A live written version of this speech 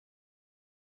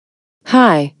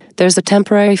Hi, there's a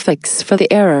temporary fix for the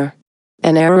error.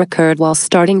 An error occurred while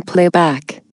starting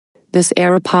playback. This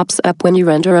error pops up when you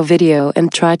render a video and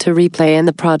try to replay in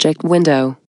the project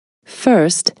window.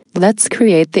 First, let's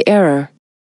create the error.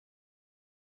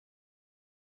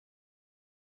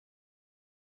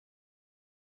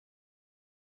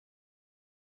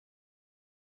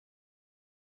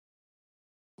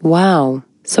 Wow,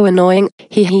 so annoying,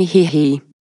 hee.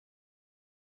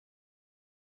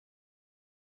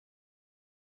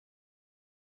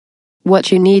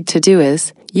 What you need to do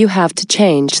is, you have to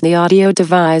change the audio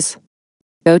device.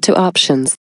 Go to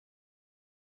Options.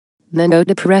 Then go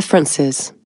to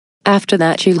Preferences. After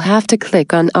that you'll have to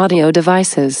click on Audio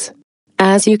Devices.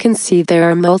 As you can see, there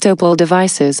are multiple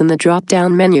devices in the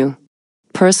drop-down menu.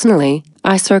 Personally,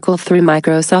 I circle through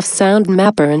Microsoft Sound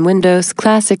Mapper and Windows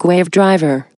Classic Wave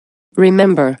Driver.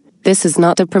 Remember, this is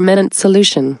not a permanent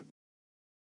solution.